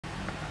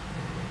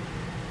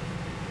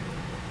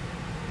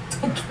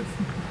Don't give me.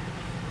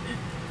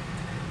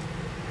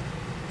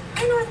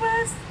 Hey,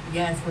 Northwest.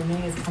 Yes,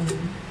 Renee is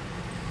coming.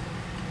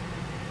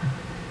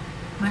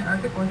 My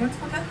organs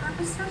will get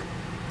harvested.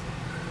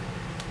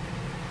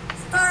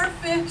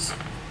 Starfish.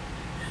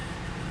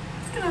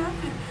 What's gonna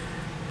happen?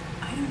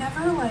 I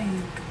never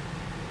like.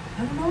 I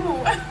don't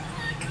know.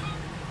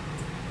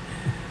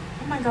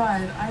 Oh my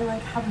god, I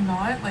like have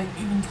not like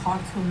even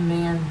talked to a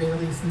man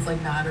barely since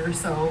like NADER,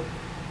 so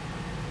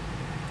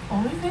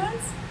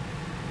OnlyFans?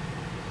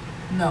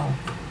 No.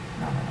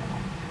 God,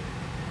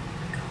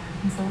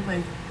 I'm so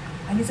like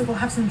I need to go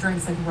have some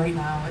drinks like right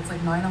now. It's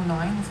like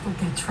 9:09, let's go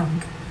get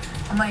drunk.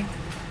 I'm like,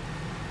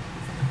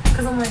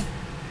 cause I'm like,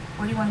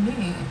 where do you want to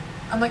meet?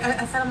 I'm like,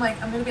 I said I'm like,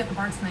 I'm gonna be at the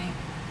bar tonight.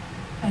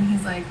 And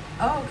he's like,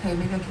 oh, okay,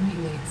 maybe I can meet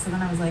you late. So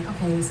then I was like,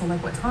 okay, so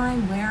like what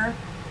time, where?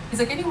 He's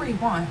like, anywhere you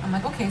want. I'm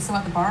like, okay, so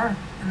at the bar.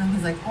 And then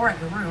he's like, or at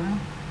your room.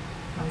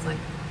 I was like,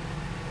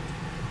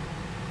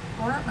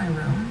 or at my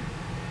room.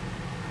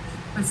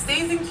 But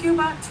stays in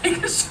Cuba,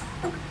 take a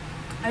shower.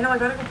 I know, I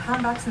gotta go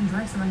pound back some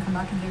drinks and then come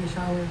back and take a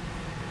shower.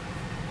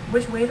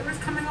 Which waiter is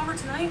coming over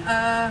tonight?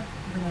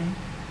 Renee.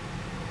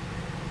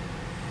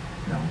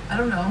 No, I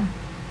don't know.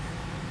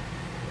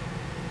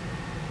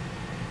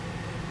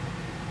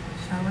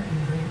 Shower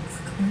and drinks.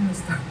 Clean the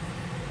stuff.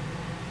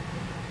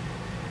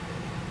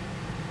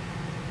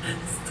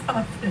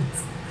 Stop it.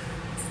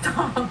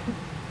 Stop.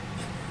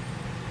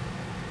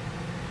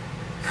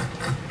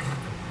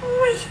 Oh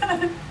my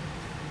god.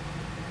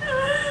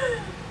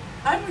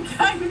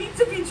 I need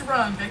to be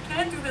drunk. I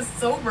can't do this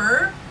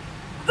sober.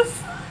 What the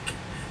fuck?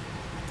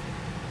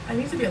 I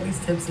need to be at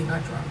least tipsy,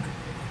 not drunk.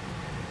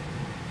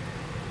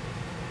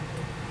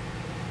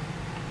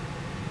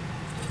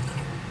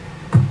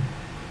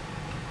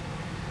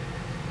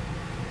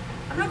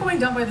 I'm not going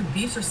down by the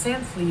beach or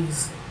sand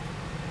fleas.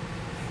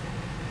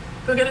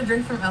 Go get a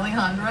drink from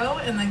Alejandro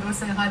and then go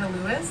say hi to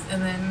Luis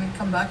and then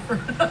come back for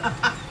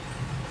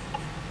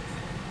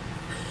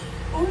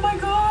oh my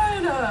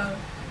god!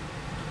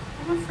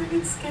 I'm a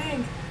freaking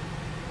skank.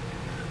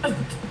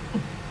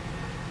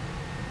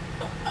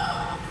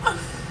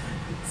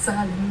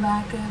 Silent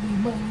lack of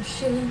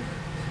emotion,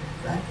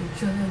 like a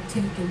drug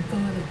taken for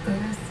the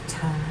first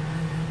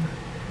time.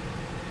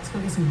 Let's go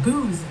get some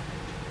booze.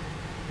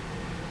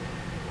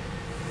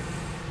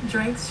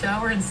 Drinks,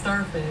 shower, and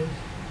starfish.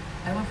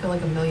 I will feel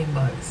like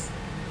 $1,000,000.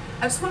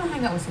 I just want to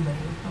hang out with somebody.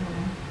 I don't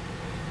know.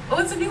 Oh,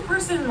 it's a new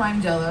person in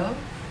Lime Jello.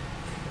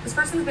 This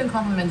person's been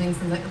complimenting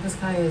since like this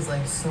guy is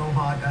like so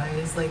hot,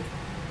 guys. Like,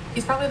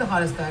 he's probably the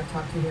hottest guy I've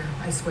talked to here.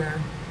 I swear.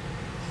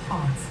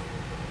 Hot.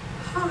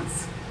 Hot.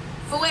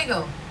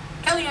 Fuego.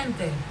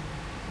 Caliente.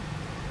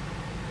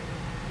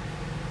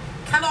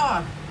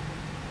 Calor.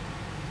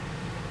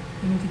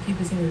 You need to keep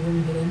this in your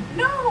room hidden.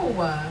 No!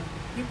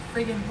 You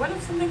friggin', what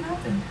if something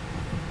happened?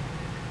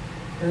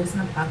 There isn't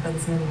a path that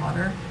is near the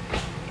water.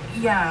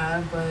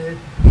 Yeah, but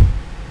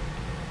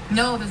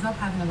no, there's no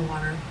path near the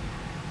water.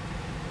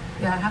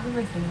 Yeah, I have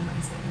everything in my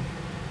state.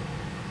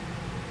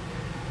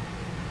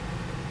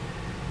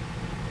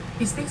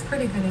 He speaks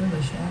pretty good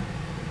English, yeah.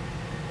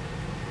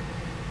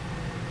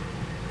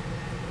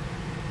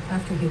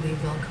 After he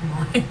leaves, I'll come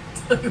on and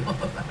tell you all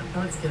about it.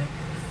 No, it's kidding.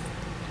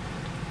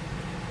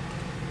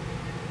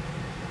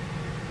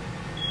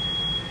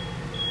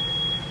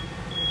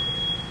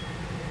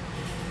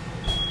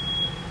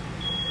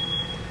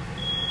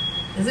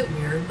 Is it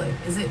weird? Like,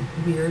 is it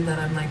weird that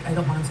I'm like, I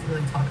don't want to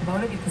really talk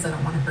about it because I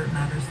don't want to hurt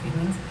NADER's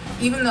feelings?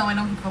 Even though I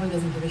know he probably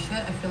doesn't give a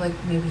shit, I feel like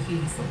maybe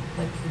he's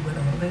like, he would a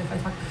little bit if I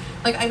talk.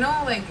 Like, I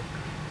know, like,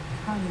 he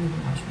probably didn't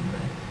even watch me,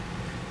 but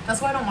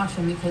that's why I don't watch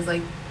him, because,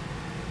 like,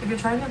 if you're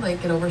trying to,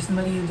 like, get over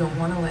somebody, you don't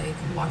want to, like,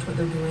 watch what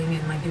they're doing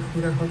and, like,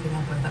 who they're hooking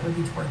up with. That would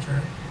be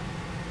torture.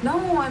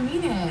 No, I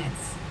mean it.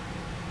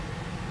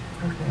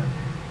 Okay.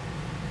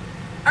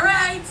 All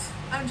right.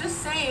 I'm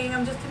just saying,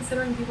 I'm just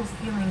considering people's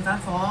feelings,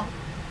 that's all.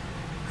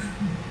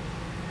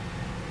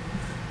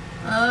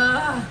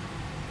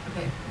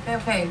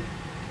 Okay.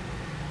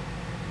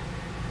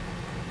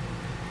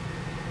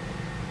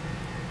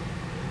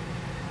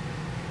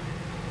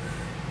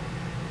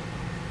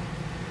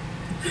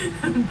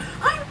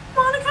 Hi,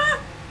 Monica!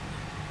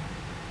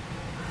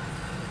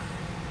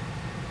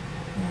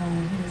 Yeah,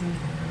 he doesn't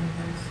care, I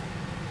guess.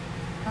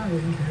 Probably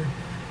doesn't care.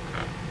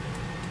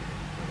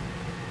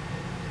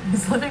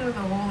 He's living with a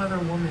whole other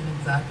woman,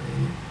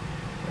 exactly.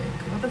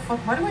 Like, what the fuck?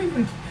 Why did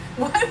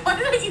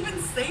I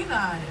even say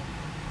that?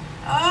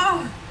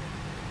 Oh!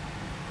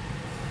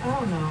 I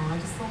don't know, I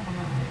just don't want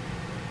to.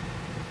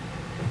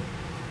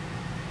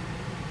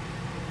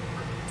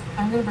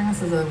 I'm gonna bring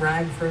this as a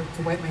rag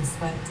to wipe my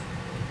sweat.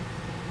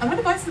 I'm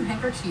gonna buy some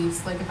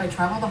handkerchiefs, like if I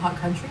travel to hot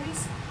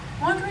countries.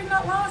 Wandering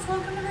not lost,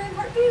 welcome to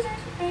Rainport Beaches,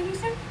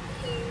 babies and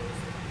peas.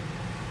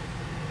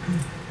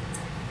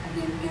 I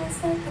didn't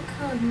guess I could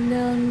come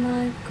down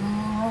my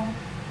goal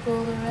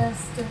for the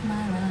rest of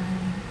my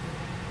life.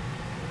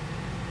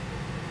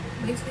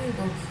 Wait till you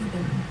go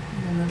Cuban,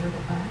 you'll never go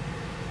back.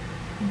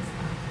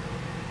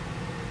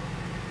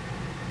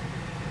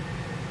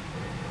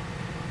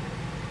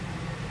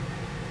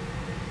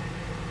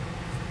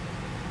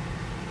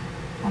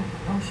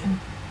 emotion.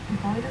 He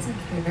probably doesn't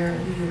care.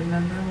 Do you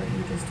remember what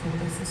you just told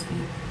us this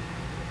week?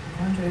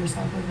 Go enjoy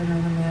yourself with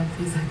another man,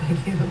 please, I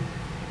beg you.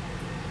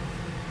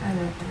 I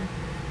love her.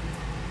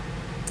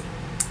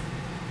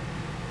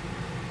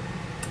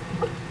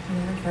 You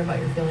never care about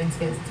your feelings,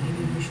 yes,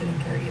 Dee. You shouldn't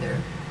care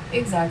either.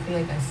 Exactly,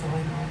 I guess so,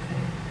 I know,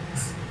 okay.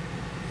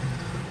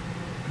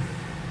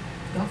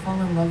 Don't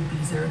fall in love,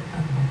 Beezer.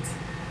 I'm not.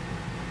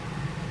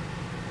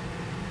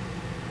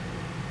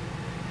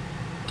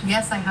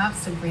 Yes, I have,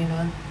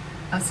 Sabrina.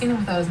 I've seen him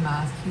without his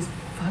mask. He's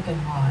fucking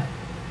hot.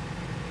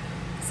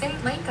 Saint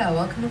Leica,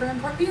 welcome to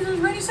Grandport Beezer's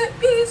Ready, Set,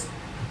 Bees!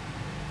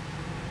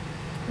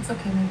 It's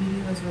okay, my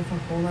beauty was with a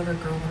whole other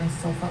girl and I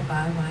still felt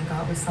bad when I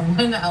got with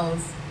someone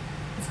else.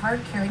 It's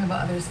hard caring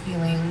about others'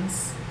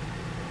 feelings.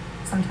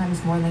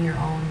 Sometimes more than your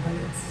own, but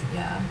it's,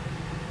 yeah.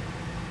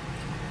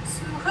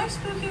 So, hi,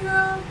 Spooky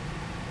Girl.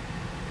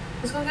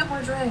 Let's go get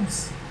more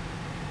drinks.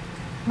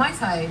 Mai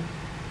Tai.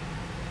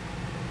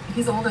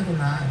 He's older than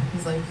that.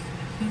 He's like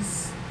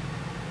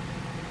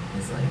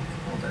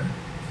older.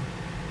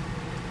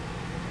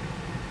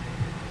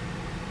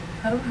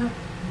 I don't have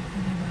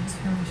thinking about his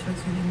feelings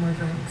shows you need more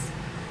drinks.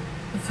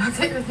 The fact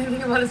that you're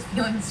thinking about his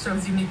feelings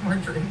shows you need more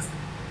drinks.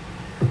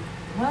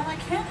 Well, I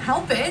can't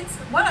help it.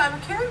 What? I'm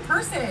a caring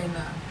person.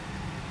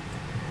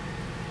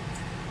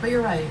 But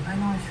you're right. I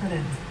know I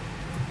shouldn't.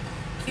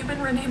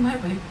 Cuban, rename my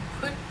wig.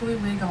 Put blue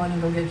wig on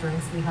and go get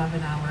drinks. We have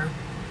an hour.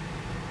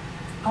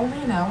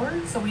 Only an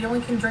hour? So we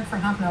only can drink for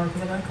half an hour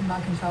because I gotta come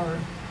back and shower.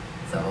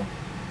 So.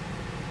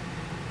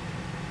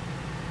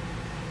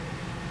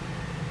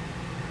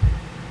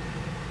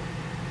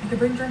 I could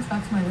bring drinks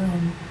back to my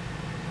room.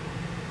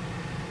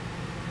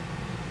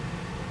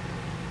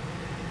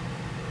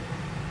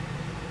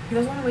 You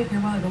guys want to wait here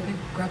while I go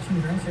grab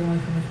some drinks, or you want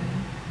to come with me?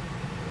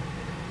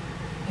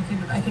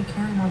 I could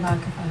carry more back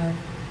if I had.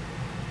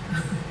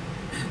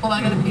 Well,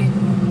 I gotta pee.